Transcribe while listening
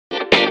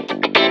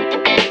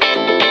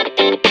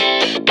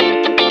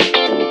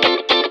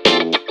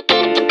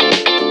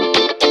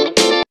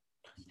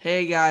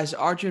Hey guys,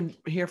 Arjun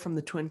here from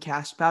the Twin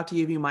Cast, about to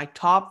give you my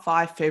top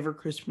 5 favorite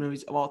Christmas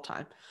movies of all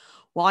time.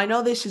 While I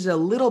know this is a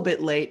little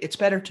bit late, it's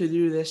better to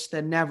do this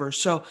than never.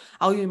 So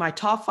I'll give you my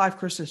top 5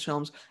 Christmas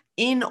films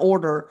in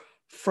order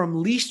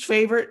from least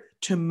favorite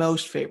to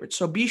most favorite.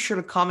 So be sure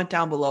to comment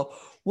down below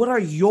what are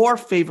your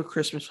favorite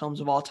Christmas films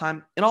of all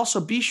time. And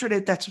also be sure to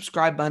hit that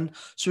subscribe button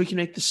so we can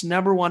make this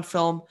number one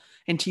film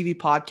and TV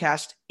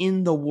podcast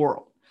in the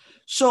world.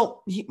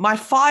 So my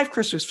 5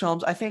 Christmas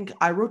films, I think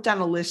I wrote down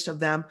a list of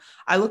them.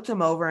 I looked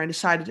them over and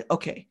decided,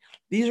 okay,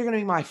 these are going to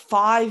be my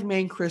 5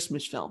 main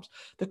Christmas films.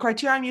 The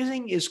criteria I'm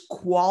using is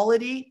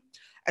quality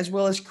as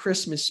well as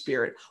Christmas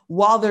spirit.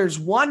 While there's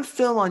one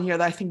film on here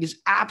that I think is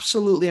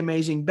absolutely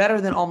amazing,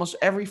 better than almost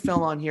every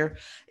film on here,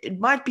 it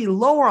might be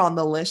lower on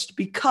the list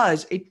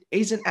because it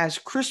isn't as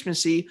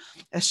Christmassy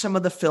as some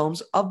of the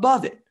films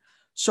above it.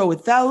 So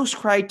with those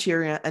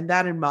criteria and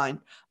that in mind,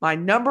 my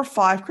number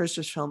 5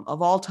 Christmas film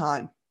of all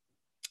time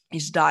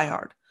is Die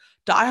Hard.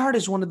 Die Hard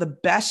is one of the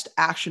best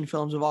action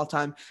films of all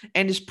time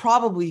and is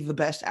probably the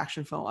best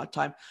action film of all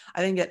time.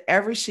 I think that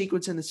every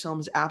sequence in this film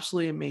is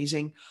absolutely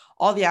amazing.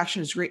 All the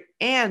action is great,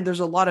 and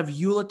there's a lot of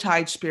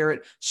Yuletide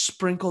spirit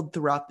sprinkled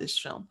throughout this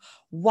film.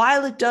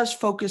 While it does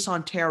focus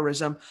on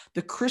terrorism,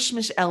 the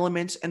Christmas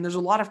elements, and there's a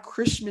lot of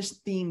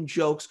Christmas-themed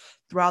jokes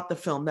throughout the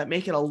film that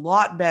make it a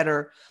lot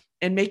better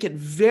and make it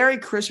very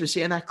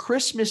Christmassy. And that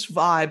Christmas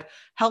vibe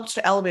helps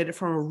to elevate it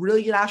from a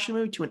really good action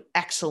movie to an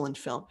excellent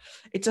film.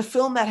 It's a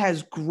film that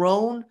has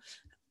grown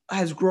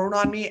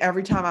on me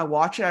every time I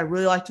watch it. I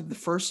really liked it the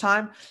first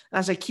time. And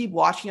as I keep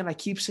watching it, I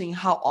keep seeing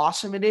how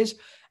awesome it is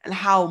and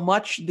how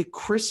much the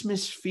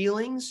Christmas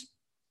feelings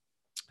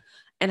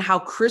and how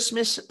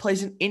Christmas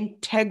plays an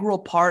integral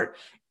part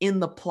in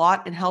the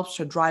plot and helps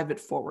to drive it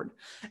forward.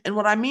 And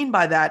what I mean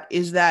by that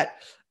is that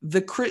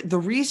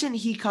the reason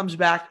he comes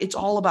back, it's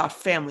all about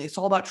family. It's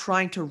all about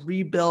trying to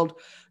rebuild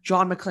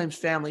John McClane's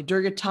family.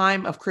 During a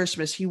time of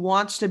Christmas, he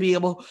wants to be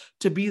able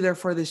to be there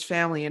for his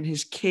family and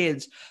his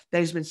kids that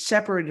he's been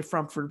separated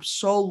from for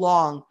so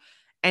long.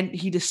 And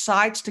he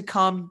decides to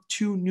come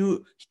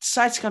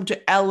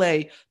to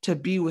LA to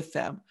be with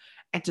them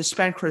and to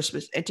spend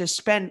Christmas and to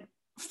spend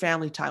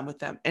family time with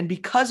them. And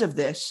because of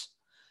this,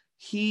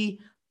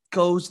 he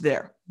goes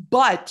there.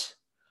 But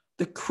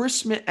the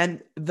Christmas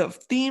and the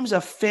themes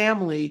of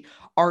family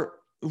are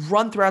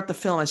run throughout the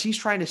film as he's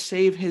trying to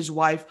save his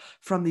wife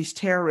from these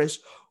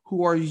terrorists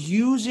who are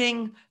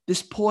using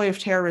this ploy of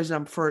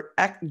terrorism for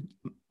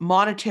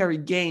monetary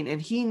gain. And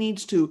he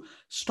needs to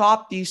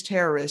stop these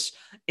terrorists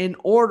in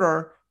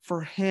order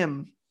for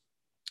him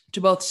to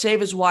both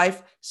save his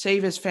wife,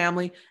 save his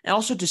family, and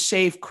also to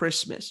save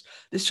Christmas.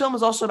 This film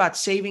is also about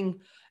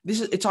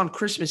it's on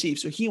Christmas Eve.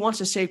 So he wants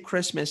to save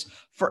Christmas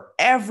for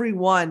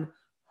everyone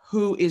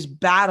who is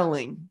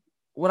battling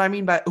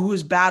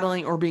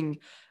or being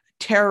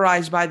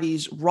terrorized by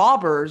these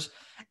robbers.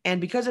 And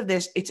because of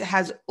this, it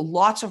has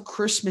lots of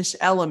Christmas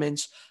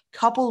elements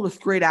coupled with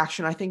great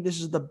action. I think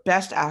this is one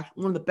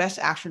of the best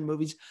action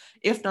movies,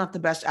 if not the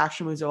best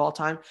action movies of all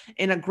time,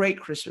 and a great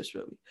Christmas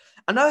movie.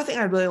 Another thing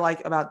I really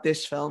like about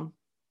this film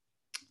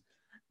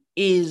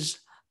is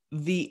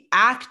the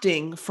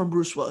acting from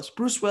Bruce Willis.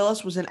 Bruce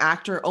Willis was an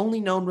actor only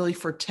known really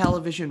for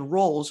television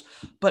roles,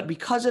 but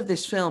because of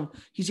this film,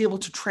 he's able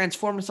to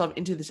transform himself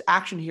into this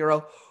action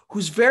hero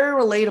who's very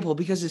relatable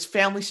because his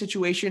family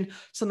situation,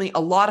 something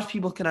a lot of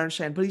people can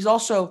understand, but he's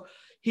also,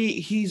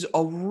 he's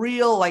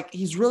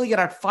really good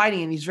at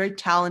fighting and he's very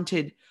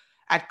talented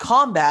at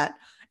combat.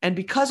 And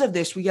because of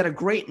this, we get a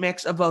great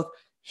mix of both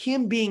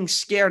him being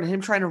scared and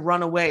him trying to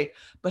run away,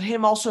 but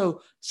him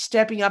also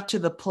stepping up to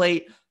the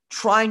plate,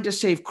 trying to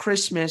save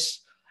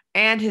Christmas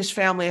and his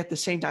family at the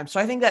same time. So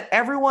I think that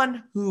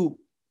everyone who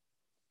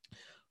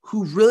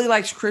really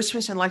likes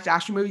Christmas and likes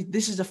action movies,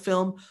 this is a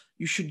film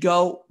you should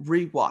go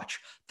rewatch.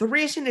 The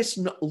reason it's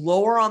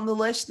lower on the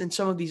list than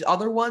some of these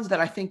other ones that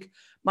I think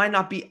might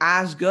not be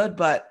as good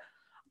but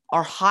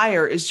are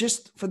higher is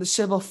just for the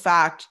simple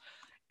fact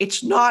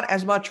it's not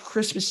as much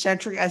Christmas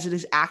centric as it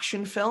is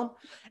action film.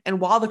 And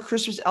while the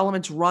Christmas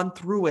elements run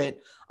through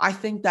it, I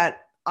think that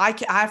I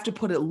have to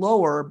put it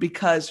lower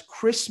because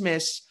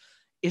Christmas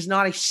is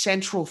not a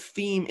central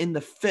theme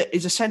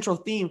is a central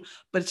theme,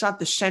 but it's not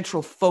the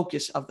central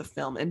focus of the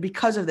film. And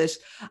because of this,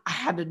 I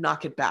had to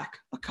knock it back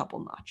a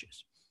couple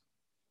notches.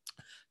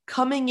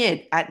 Coming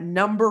in at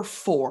number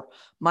 4,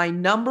 my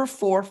number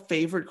 4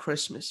 favorite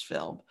Christmas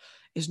film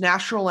is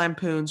National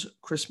Lampoon's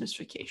Christmas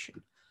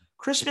Vacation.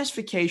 Christmas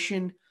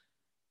Vacation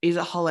is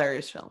a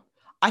hilarious film.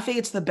 I think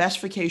it's the best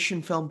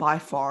vacation film by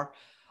far.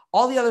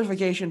 All the other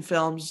vacation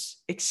films,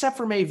 except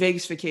for maybe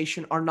Vegas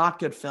Vacation, are not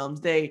good films.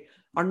 They're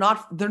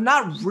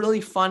not really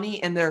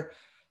funny, and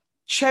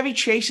Chevy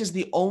Chase is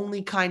the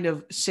only kind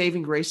of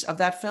saving grace of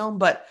that film.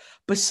 But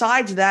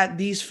besides that,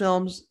 these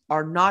films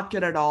are not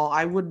good at all.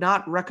 I would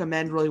not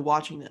recommend really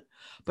watching them.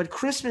 But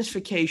Christmas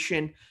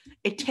Vacation,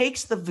 it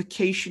takes the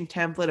vacation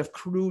template of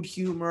crude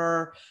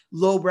humor,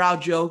 lowbrow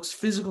jokes,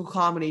 physical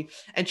comedy,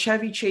 and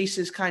Chevy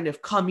Chase's kind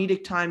of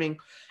comedic timing,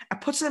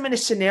 puts them in a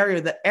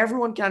scenario that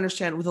everyone can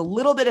understand with a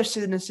little bit of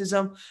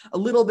cynicism, a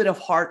little bit of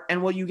heart,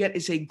 and what you get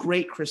is a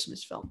great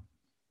Christmas film.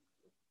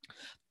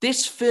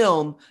 This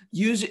film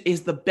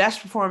is the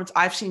best performance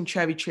I've seen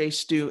Chevy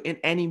Chase do in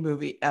any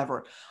movie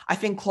ever. I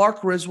think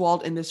Clark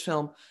Griswold in this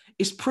film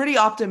is pretty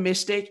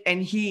optimistic,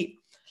 and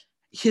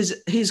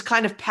his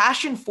kind of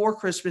passion for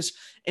Christmas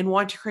and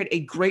wanting to create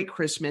a great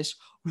Christmas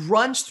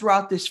runs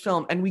throughout this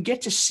film, and we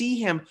get to see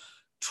him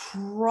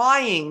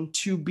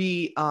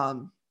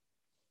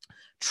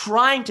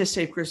trying to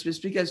save Christmas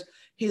because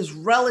his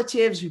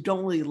relatives who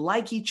don't really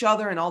like each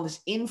other and all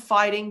this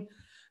infighting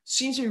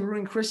seems to be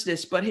ruining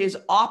Christmas, but his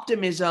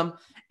optimism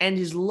and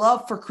his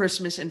love for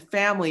Christmas and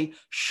family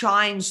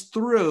shines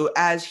through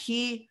as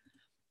he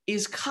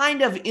is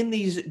kind of in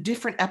these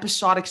different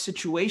episodic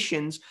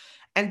situations,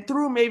 and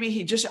through maybe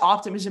he just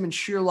optimism and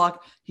sheer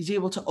luck, he's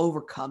able to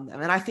overcome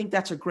them. And I think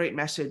that's a great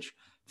message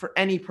for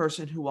any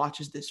person who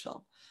watches this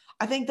film.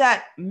 I think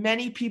that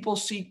many people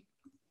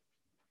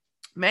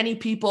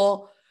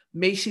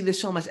may see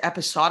this film as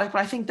episodic,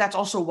 but I think that's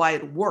also why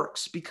it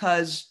works,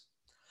 because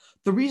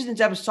the reason it's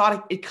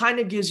episodic, it kind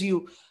of gives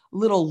you a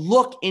little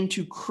look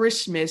into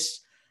Christmas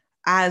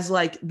as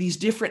like these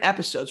different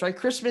episodes, right?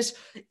 Christmas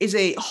is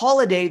a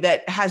holiday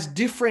that has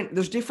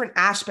there's different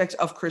aspects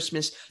of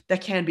Christmas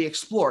that can be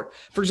explored.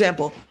 For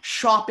example,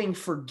 shopping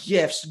for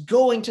gifts,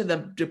 going to the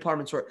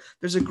department store.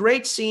 There's a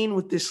great scene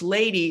with this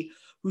lady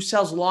who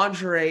sells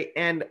lingerie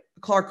and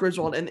Clark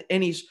Griswold,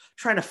 and he's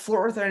trying to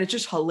flirt with her, and it's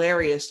just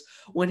hilarious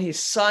when his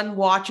son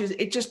watches.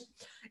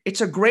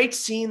 It's a great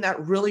scene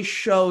that really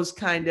shows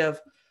kind of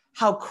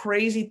how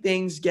crazy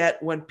things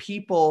get when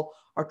people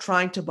are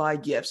trying to buy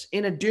gifts.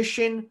 In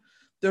addition,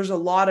 there's a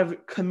lot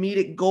of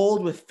comedic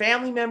gold with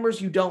family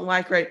members you don't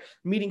like, right?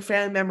 Meeting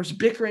family members,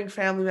 bickering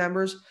family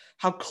members,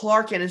 how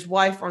Clark and his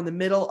wife are in the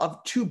middle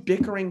of two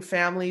bickering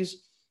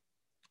families.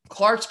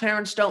 Clark's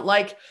parents don't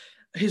like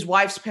his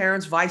wife's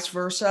parents, vice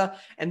versa.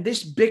 And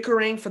this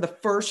bickering for the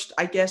first,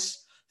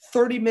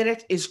 30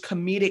 minutes is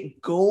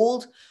comedic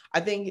gold.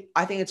 I think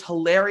it's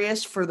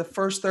hilarious. For the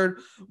first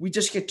third, we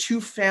just get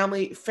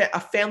a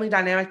family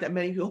dynamic that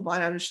many people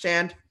might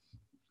understand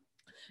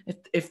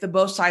if the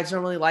both sides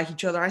don't really like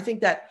each other. I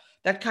think that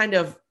kind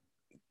of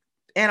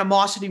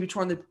animosity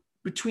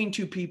between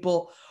two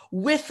people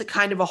with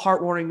kind of a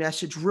heartwarming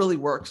message really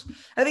works.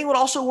 I think what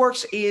also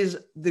works is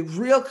the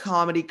real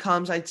comedy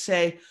comes, I'd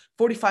say,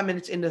 45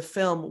 minutes into the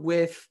film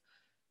with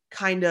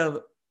kind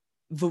of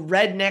the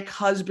redneck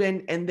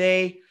husband, and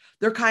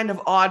they're kind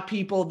of odd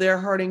people. They're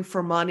hurting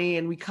for money,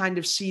 and we kind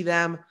of see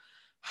them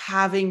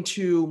having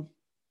to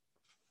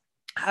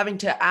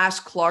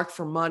ask Clark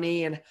for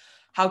money, and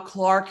how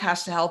Clark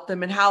has to help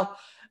them, and how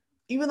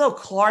even though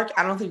Clark,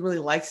 I don't think really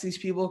likes these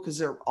people because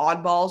they're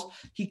oddballs,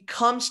 he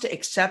comes to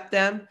accept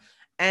them.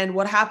 And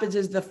what happens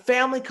is the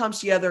family comes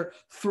together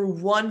through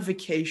one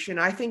vacation.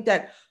 I think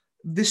that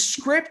the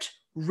script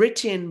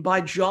written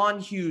by John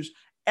Hughes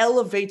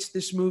elevates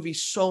this movie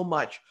so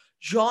much.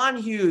 John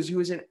Hughes, who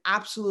is an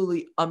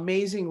absolutely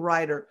amazing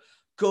writer,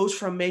 goes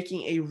from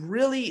making a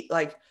really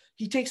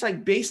he takes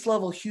base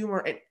level humor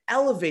and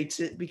elevates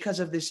it because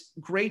of this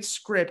great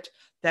script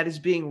that is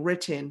being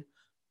written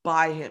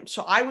by him.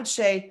 So I would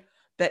say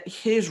that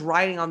his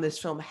writing on this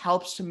film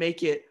helps to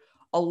make it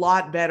a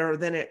lot better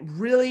than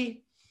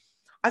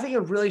I think it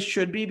really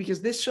should be,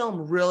 because this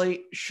film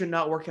really should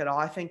not work at all.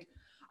 I think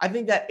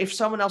that if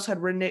someone else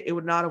had written it, it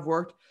would not have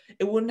worked.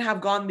 It wouldn't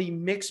have gone the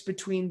mix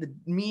between the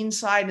mean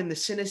side and the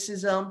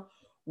cynicism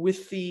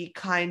with the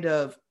kind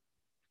of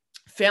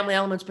family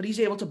elements, but he's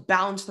able to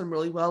balance them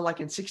really well, like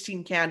in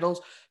 16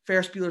 Candles,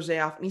 Ferris Bueller's Day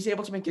Off, and he's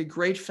able to make a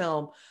great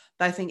film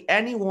that I think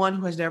anyone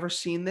who has never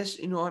seen this,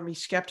 I'm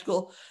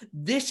skeptical.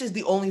 This is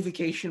the only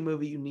vacation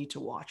movie you need to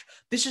watch.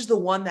 This is the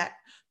one that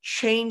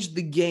changed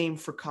the game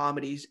for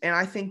comedies, and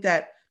I think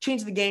that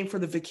changed the game for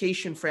the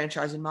vacation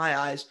franchise in my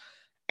eyes.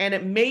 And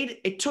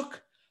it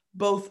took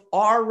both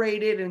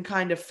R-rated and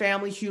kind of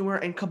family humor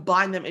and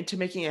combined them into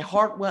making a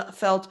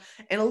heartfelt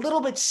and a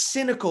little bit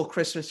cynical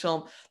Christmas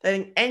film that I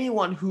think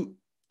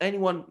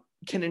anyone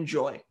can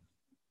enjoy.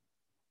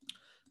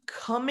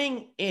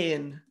 Coming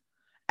in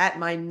at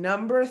my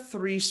number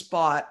 3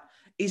 spot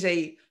is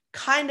a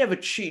kind of a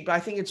cheat, but I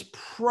think it's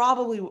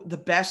probably the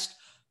best.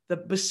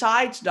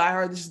 Besides Die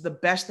Hard, this is the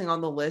best thing on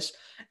the list,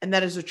 and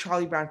that is the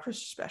Charlie Brown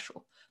Christmas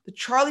Special. The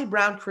Charlie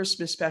Brown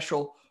Christmas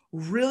Special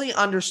really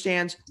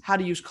understands how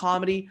to use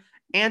comedy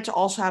and to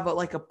also have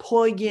a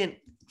poignant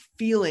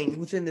feeling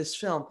within this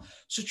film.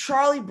 So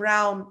Charlie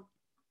Brown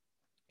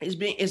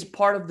is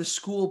part of the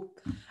school.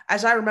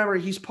 As I remember,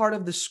 he's part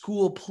of the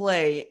school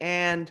play,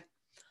 and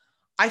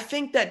I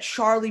think that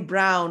Charlie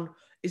Brown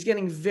is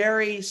getting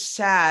very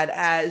sad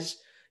as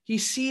he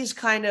sees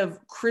kind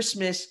of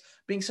Christmas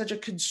being such a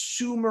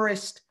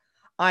consumerist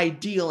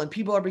ideal, and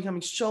people are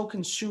becoming so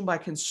consumed by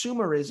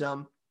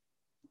consumerism.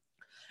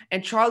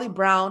 And Charlie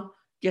Brown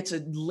gets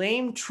a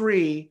lame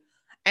tree,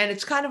 and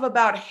it's kind of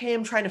about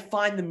him trying to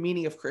find the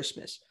meaning of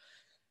Christmas.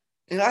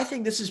 And I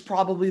think this is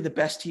probably the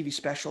best TV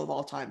special of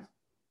all time.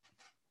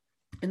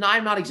 And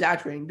I'm not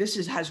exaggerating.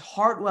 This has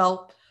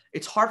Hartwell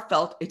It's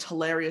heartfelt. It's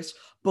hilarious.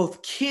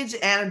 Both kids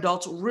and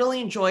adults really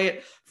enjoy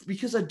it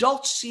because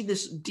adults see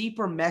this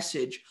deeper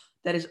message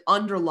that is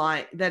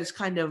underlying, that is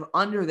kind of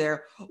under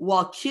there,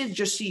 while kids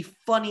just see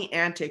funny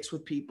antics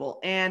with people.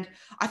 And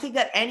I think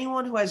that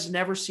anyone who has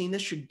never seen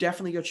this should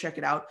definitely go check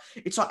it out.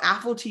 It's on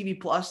Apple TV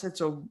Plus. That's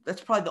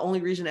probably the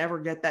only reason to ever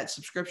get that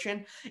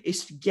subscription,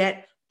 is to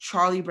get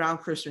Charlie Brown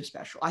Christmas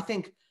Special. I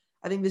think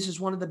this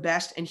is one of the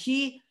best. And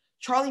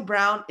Charlie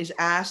Brown is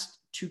asked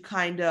to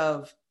kind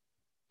of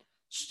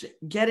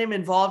get him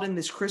involved in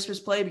this Christmas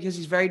play because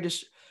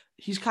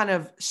he's kind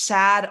of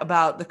sad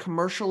about the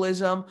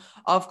commercialism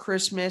of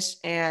Christmas,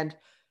 and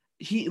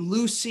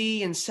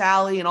Lucy and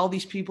Sally and all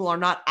these people are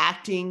not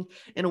acting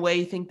in a way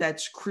you think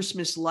that's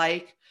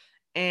Christmas-like.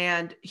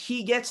 And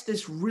he gets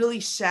this really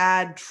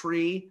sad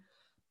tree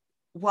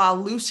while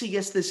Lucy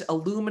gets this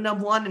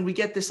aluminum one. And we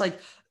get this like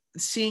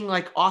seeing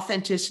like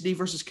authenticity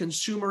versus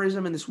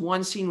consumerism in this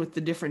one scene with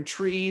the different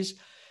trees.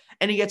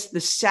 And he gets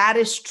the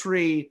saddest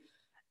tree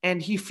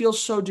and he feels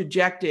so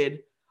dejected.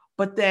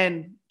 But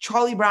then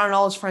Charlie Brown and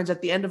all his friends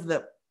at the end of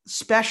the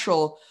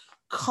special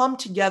come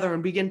together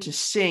and begin to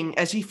sing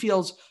as he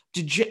feels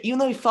even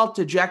though he felt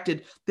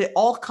dejected, they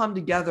all come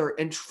together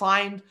and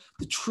find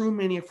the true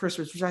meaning of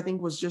Christmas, which I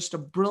think was just a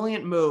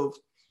brilliant move.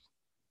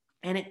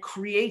 And it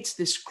creates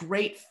this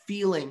great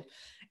feeling.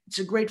 It's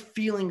a great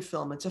feeling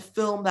film. It's a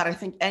film that I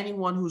think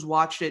anyone who's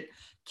watched it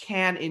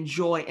can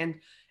enjoy. And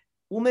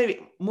well,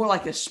 maybe more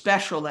like a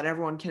special that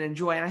everyone can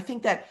enjoy. And I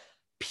think that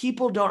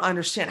people don't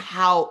understand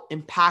how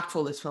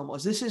impactful this film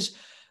was. This is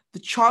the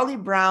Charlie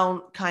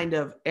Brown kind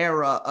of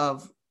era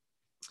of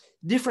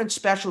different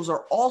specials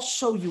are all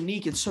so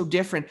unique and so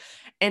different,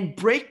 and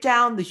break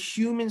down the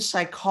human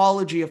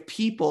psychology of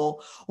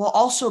people while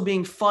also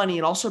being funny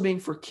and also being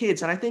for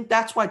kids. And I think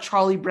that's why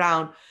Charlie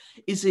Brown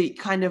is a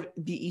kind of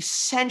the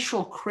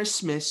essential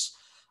Christmas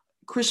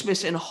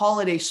and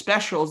holiday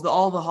specials,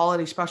 all the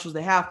holiday specials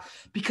they have,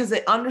 because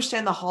they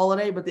understand the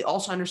holiday, but they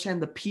also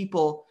understand the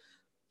people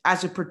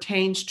as it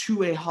pertains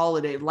to a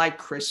holiday like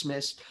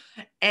Christmas,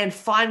 and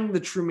finding the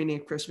true meaning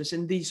of Christmas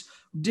and these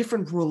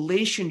different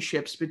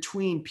relationships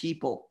between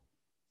people,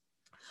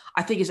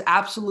 I think is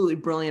absolutely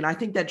brilliant. I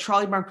think that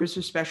Charlie Brown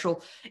Christmas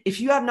Special, if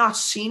you have not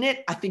seen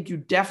it, I think you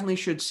definitely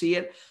should see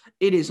it.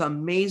 It is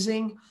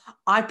amazing.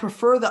 I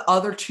prefer the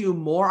other two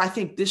more. I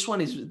think this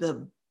one is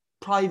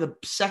probably the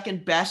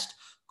second best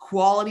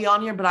quality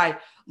on here, but I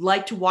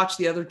like to watch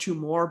the other two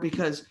more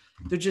because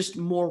they're just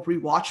more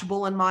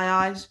rewatchable in my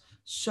eyes.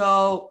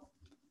 So,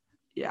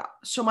 yeah.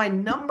 So my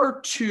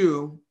number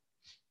 2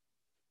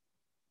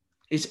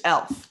 is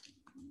Elf.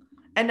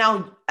 And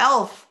now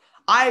Elf,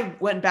 I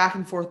went back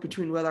and forth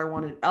between whether I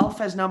wanted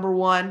Elf as number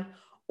 1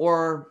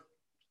 or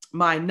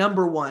my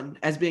number 1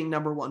 as being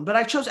number 1. But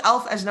I chose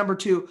Elf as number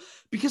 2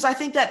 because I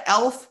think that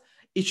Elf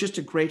is just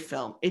a great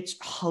film. It's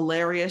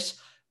hilarious.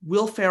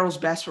 Will Ferrell's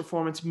best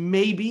performance,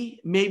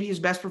 maybe his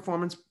best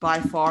performance by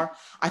far.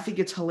 I think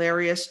it's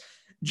hilarious.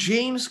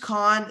 James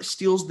Caan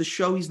steals the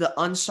show. He's the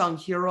unsung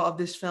hero of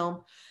this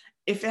film.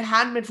 If it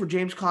hadn't been for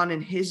James Caan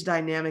and his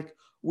dynamic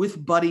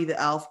with Buddy the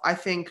Elf, I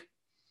think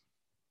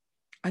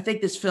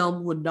this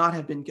film would not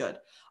have been good.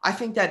 I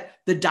think that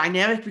the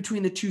dynamic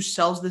between the two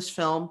sells this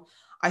film.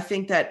 I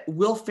think that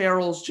Will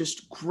Ferrell's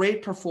just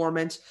great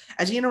performance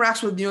as he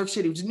interacts with New York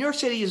City, which New York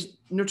City is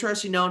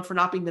notoriously known for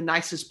not being the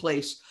nicest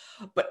place,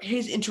 but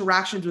his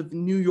interactions with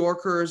New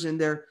Yorkers and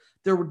there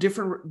were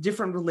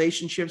different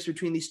relationships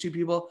between these two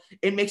people.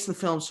 It makes the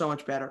film so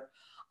much better.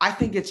 I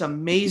think it's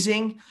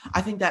amazing. I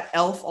think that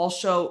Elf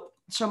also,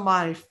 some of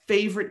my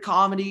favorite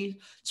comedy.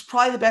 It's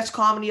probably the best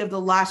comedy of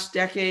the last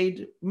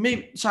decade.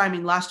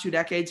 Last 2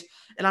 decades.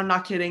 And I'm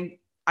not kidding.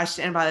 I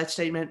stand by that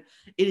statement.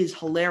 It is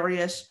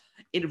hilarious.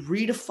 It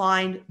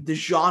redefined the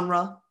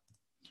genre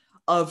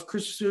of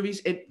Christmas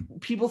movies.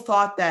 People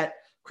thought that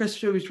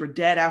Christmas movies were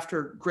dead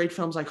after great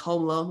films like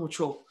Home Alone, which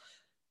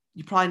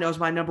you probably know is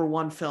my number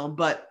 1 film.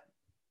 But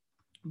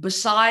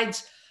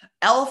besides,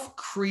 Elf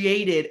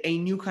created a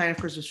new kind of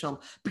Christmas film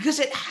because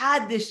it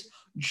had this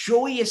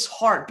joyous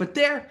heart. But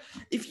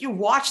if you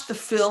watch the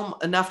film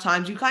enough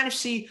times, you kind of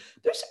see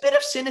there's a bit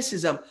of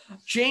cynicism.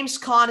 James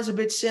Caan is a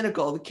bit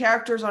cynical. Some of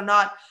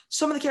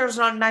the characters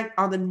are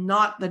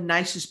not the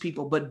nicest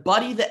people, but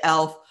Buddy the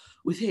Elf,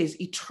 with his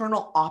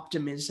eternal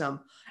optimism,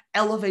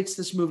 elevates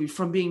this movie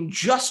from being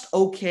just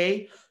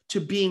okay to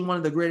being one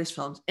of the greatest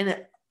films. And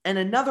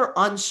another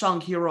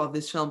unsung hero of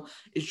this film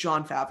is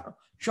Jon Favreau.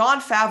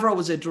 Jon Favreau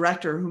was a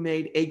director who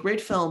made a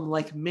great film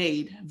like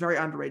Made, very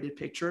underrated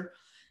picture.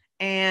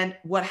 And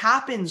what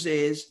happens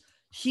is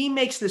he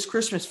makes this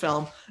Christmas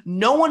film.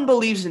 No one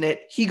believes in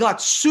it. He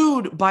got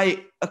sued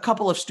by a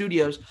couple of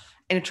studios,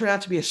 and it turned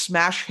out to be a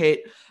smash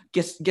hit.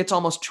 Gets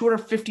almost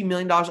 $250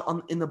 million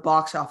in the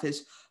box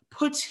office.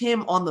 Puts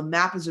him on the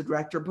map as a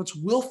director. Puts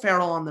Will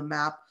Ferrell on the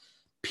map.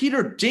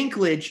 Peter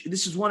Dinklage,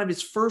 this is one of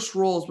his first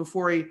roles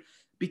before he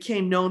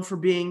became known for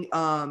being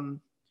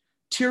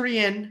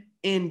Tyrion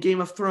in Game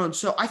of Thrones.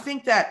 So I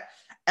think that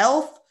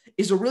Elf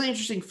is a really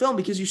interesting film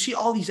because you see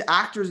all these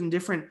actors and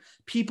different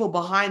people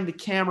behind the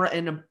camera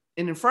and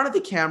in front of the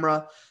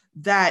camera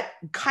that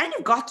kind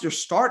of got their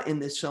start in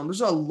this film.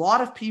 There's a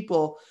lot of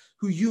people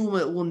who you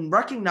will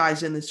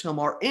recognize in this film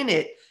are in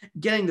it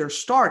getting their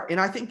start. And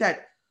I think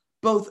that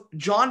both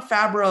Jon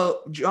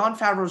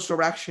Favreau's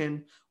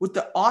direction with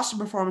the awesome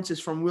performances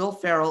from Will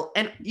Ferrell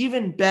and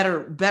even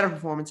better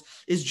performance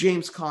is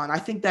James Caan. I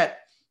think that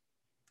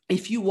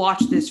if you watch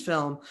this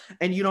film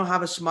and you don't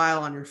have a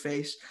smile on your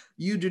face,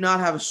 you do not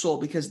have a soul,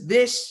 because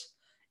this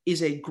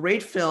is a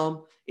great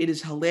film. It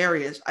is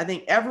hilarious. I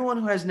think everyone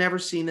who has never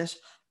seen this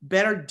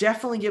better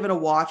definitely give it a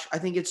watch. I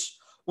think it's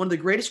one of the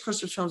greatest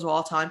Christmas films of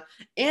all time.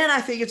 And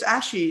I think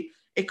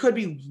it could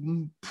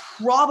be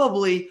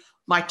probably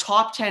my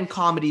top 10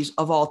 comedies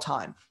of all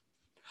time.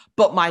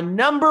 But my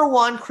number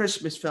one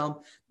Christmas film,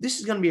 this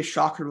is going to be a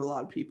shocker to a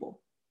lot of people.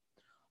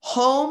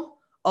 Home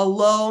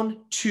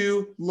Alone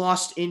 2: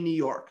 Lost in New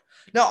York.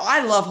 Now,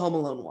 I love Home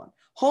Alone 1.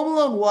 Home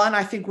Alone 1,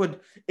 I think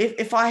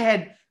if I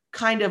had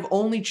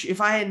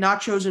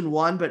not chosen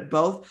one, but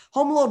both,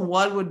 Home Alone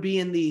 1 would be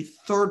in the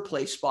third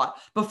place spot.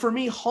 But for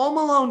me, Home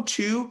Alone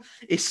 2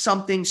 is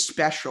something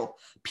special.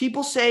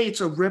 People say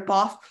it's a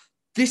ripoff.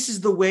 This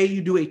is the way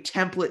you do a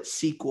template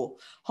sequel.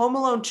 Home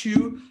Alone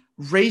 2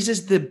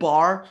 raises the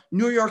bar.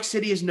 New York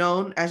City is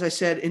known, as I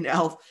said in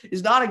Elf,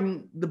 is not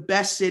the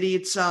best city.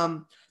 It's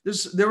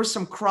there was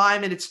some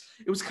crime, and it's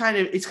kind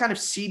of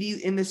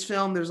seedy in this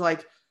film.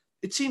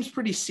 It seems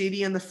pretty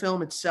seedy in the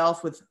film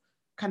itself, with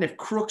kind of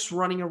crooks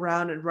running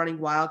around and running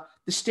wild.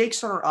 The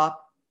stakes are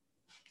up.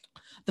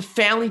 The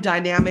family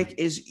dynamic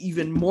is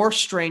even more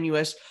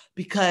strenuous,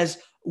 because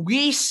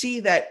we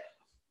see that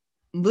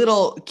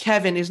little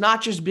Kevin is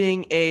not just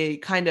being a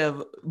kind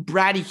of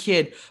bratty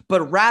kid,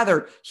 but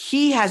rather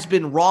he has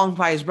been wronged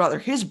by his brother.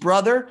 His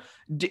brother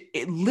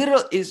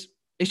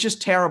it's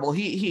just terrible.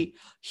 He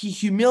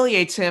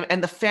humiliates him,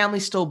 and the family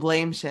still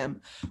blames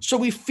him. So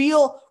we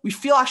feel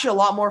actually a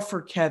lot more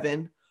for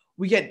Kevin.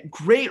 We get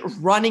great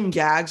running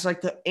gags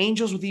like the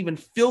Angels with Even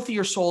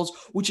Filthier Souls,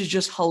 which is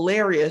just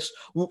hilarious.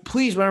 Well,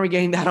 please, when are we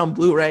getting that on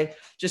Blu-ray?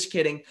 Just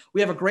kidding.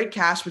 We have a great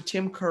cast with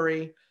Tim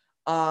Curry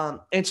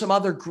and some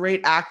other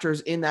great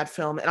actors in that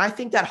film. And I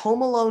think that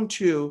Home Alone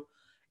 2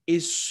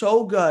 is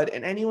so good.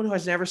 And anyone who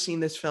has never seen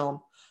this film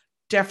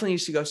definitely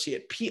needs to go see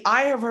it.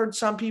 I have heard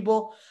some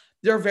people,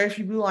 there are very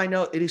few people I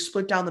know, it is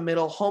split down the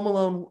middle, Home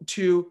Alone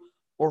 2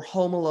 or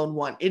Home Alone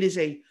 1. It is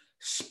a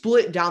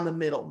split down the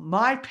middle.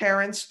 My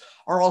parents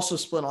are also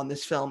split on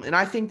this film. And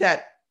I think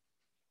that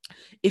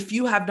if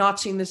you have not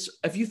seen this,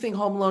 if you think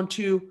Home Alone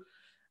 2,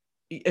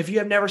 if you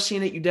have never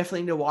seen it, you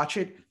definitely need to watch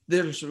it.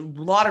 There's a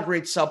lot of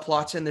great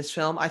subplots in this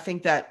film. I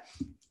think that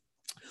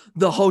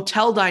the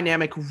hotel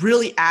dynamic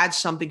really adds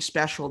something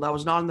special that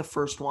was not in the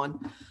first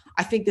one.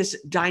 I think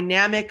this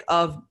dynamic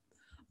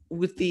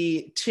with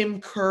the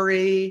Tim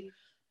Curry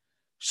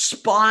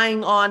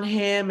spying on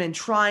him and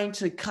trying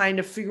to kind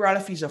of figure out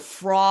if he's a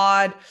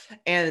fraud,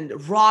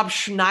 and Rob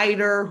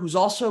Schneider, who's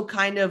also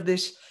kind of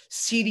this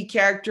seedy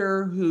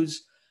character,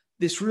 who's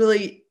this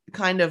really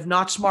kind of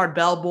not smart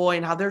bellboy,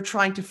 and how they're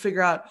trying to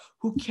figure out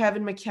who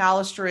Kevin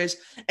McAllister is,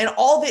 and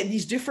all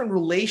these different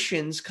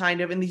relations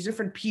kind of, and these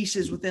different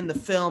pieces within the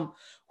film.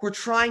 We're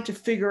trying to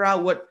figure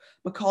out what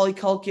Macaulay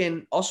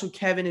Culkin, also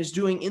Kevin, is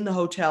doing in the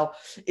hotel,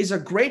 is a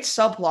great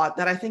subplot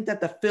that I think that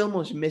the film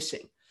was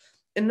missing.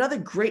 Another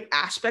great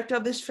aspect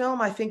of this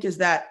film, I think, is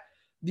that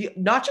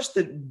not just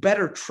the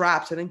better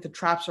traps. I think the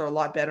traps are a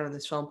lot better in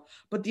this film,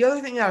 but the other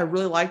thing that I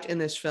really liked in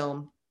this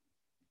film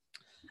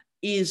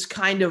is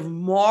kind of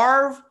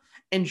Marv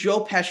and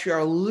Joe Pesci are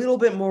a little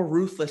bit more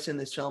ruthless in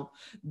this film.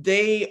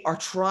 They are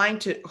trying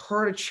to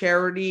hurt a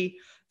charity.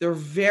 They're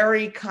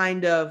very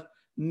kind of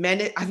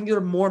I think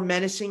they're more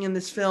menacing in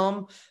this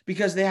film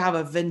because they have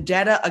a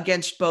vendetta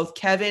against both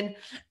Kevin,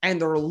 and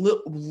they're a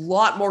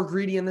lot more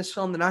greedy in this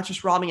film. They're not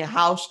just robbing a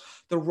house,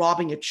 they're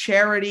robbing a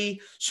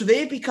charity. So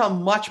they've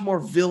become much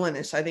more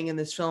villainous, I think, in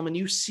this film. And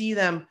you see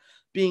them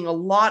being a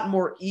lot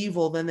more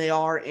evil than they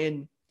are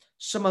in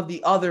some of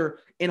the other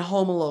in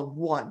Home Alone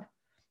 1.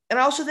 And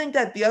I also think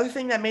that the other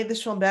thing that made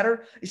this film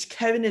better is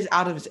Kevin is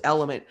out of his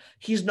element.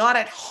 He's not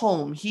at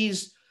home.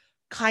 He's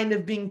kind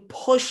of being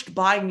pushed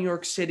by New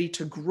York City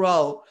to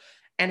grow,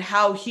 and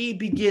how he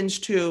begins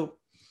to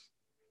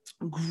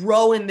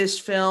grow in this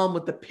film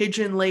with the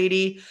pigeon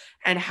lady,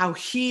 and how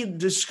he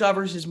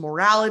discovers his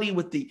morality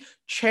with the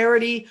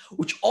charity,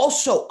 which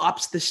also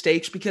ups the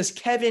stakes because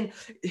Kevin,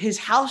 his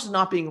house is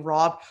not being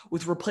robbed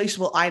with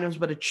replaceable items,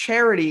 but a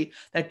charity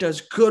that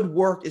does good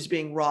work is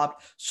being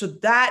robbed. So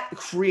that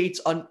creates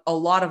a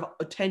lot of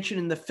attention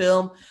in the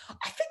film.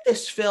 I think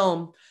this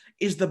film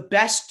is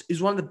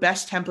one of the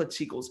best template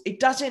sequels. It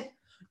doesn't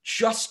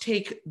just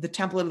take the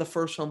template of the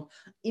first film,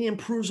 it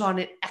improves on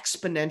it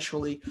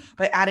exponentially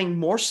by adding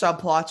more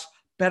subplots,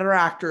 better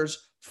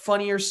actors,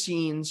 funnier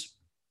scenes,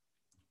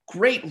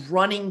 great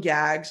running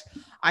gags.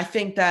 I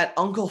think that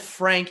Uncle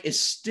Frank is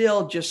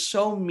still just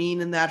so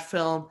mean in that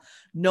film.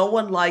 No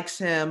one likes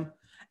him.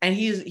 And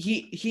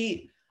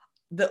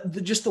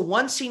just the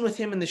one scene with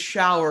him in the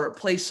shower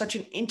plays such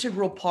an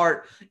integral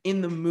part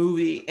in the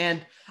movie.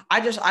 And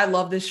I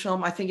love this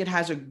film. I think it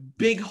has a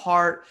big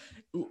heart.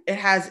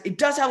 it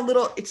does have a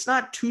little, it's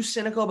not too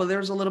cynical, but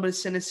there's a little bit of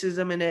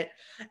cynicism in it.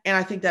 And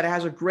I think that it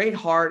has a great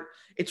heart.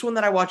 It's one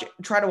that I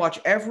try to watch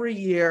every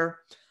year.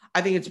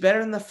 I think it's better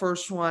than the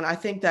first one. I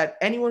think that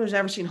anyone who's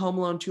ever seen Home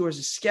Alone 2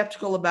 is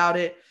skeptical about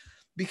it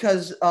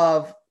because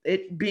of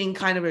it being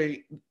kind of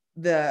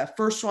the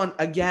first one,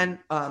 again,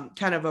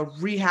 kind of a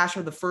rehash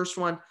of the first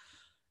one.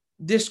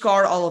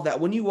 Discard all of that.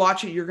 When you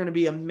watch it, you're going to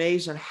be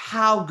amazed on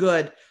how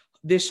good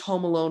this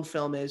Home Alone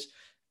film is,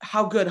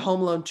 how good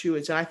Home Alone 2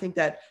 is. And I think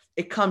that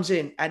it comes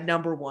in at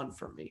number one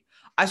for me.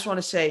 I just want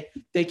to say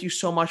thank you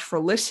so much for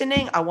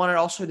listening. I wanted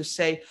also to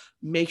say,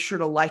 make sure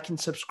to like and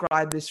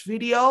subscribe this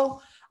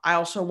video. I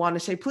also want to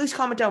say, please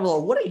comment down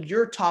below. What are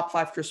your top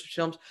 5 Christmas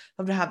films?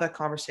 Love to have that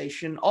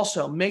conversation.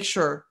 Also, make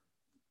sure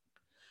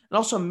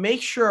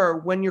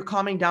when you're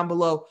commenting down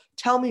below,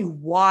 tell me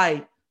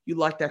why you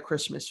like that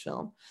Christmas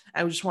film.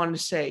 I just wanted to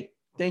say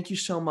thank you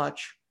so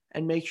much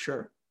and make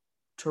sure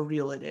to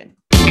reel it in.